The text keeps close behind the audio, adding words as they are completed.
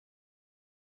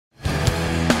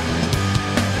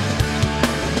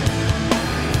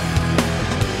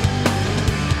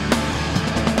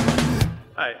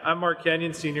I'm Mark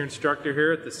Kenyon, Senior Instructor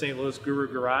here at the St. Louis Guru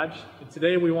Garage. And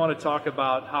today we want to talk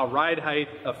about how ride height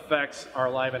affects our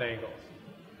alignment angles.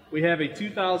 We have a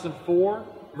 2004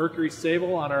 Mercury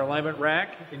Sable on our alignment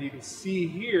rack, and you can see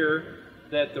here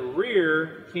that the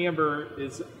rear camber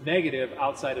is negative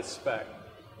outside of spec.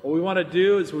 What we want to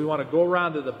do is we want to go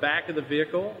around to the back of the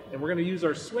vehicle, and we're going to use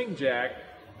our swing jack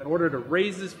in order to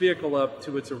raise this vehicle up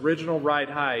to its original ride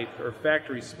height or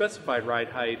factory specified ride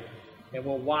height, and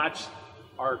we'll watch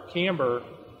our camber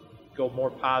go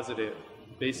more positive.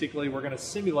 Basically, we're going to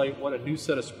simulate what a new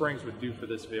set of springs would do for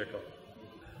this vehicle.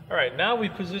 All right, now we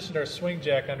positioned our swing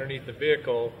jack underneath the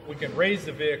vehicle. We can raise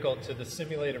the vehicle to the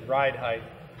simulated ride height.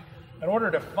 In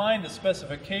order to find the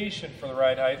specification for the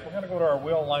ride height, we're going to go to our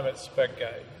wheel alignment spec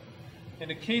guide. In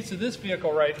the case of this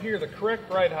vehicle right here, the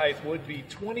correct ride height would be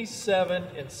 27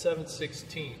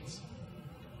 7/16.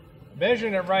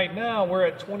 Measuring it right now, we're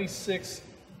at 26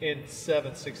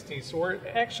 7/16, so we're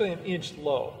actually an inch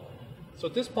low. So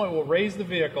at this point, we'll raise the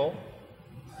vehicle.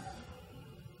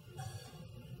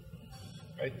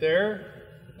 Right there.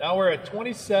 Now we're at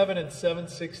 27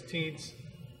 7/16,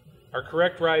 our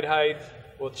correct ride height.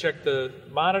 We'll check the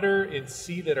monitor and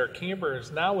see that our camber is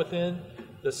now within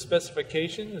the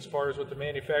specification as far as what the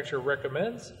manufacturer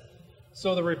recommends.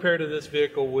 So the repair to this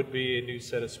vehicle would be a new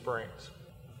set of springs.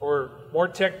 For more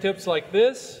tech tips like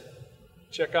this,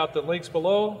 check out the links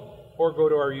below or go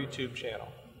to our YouTube channel.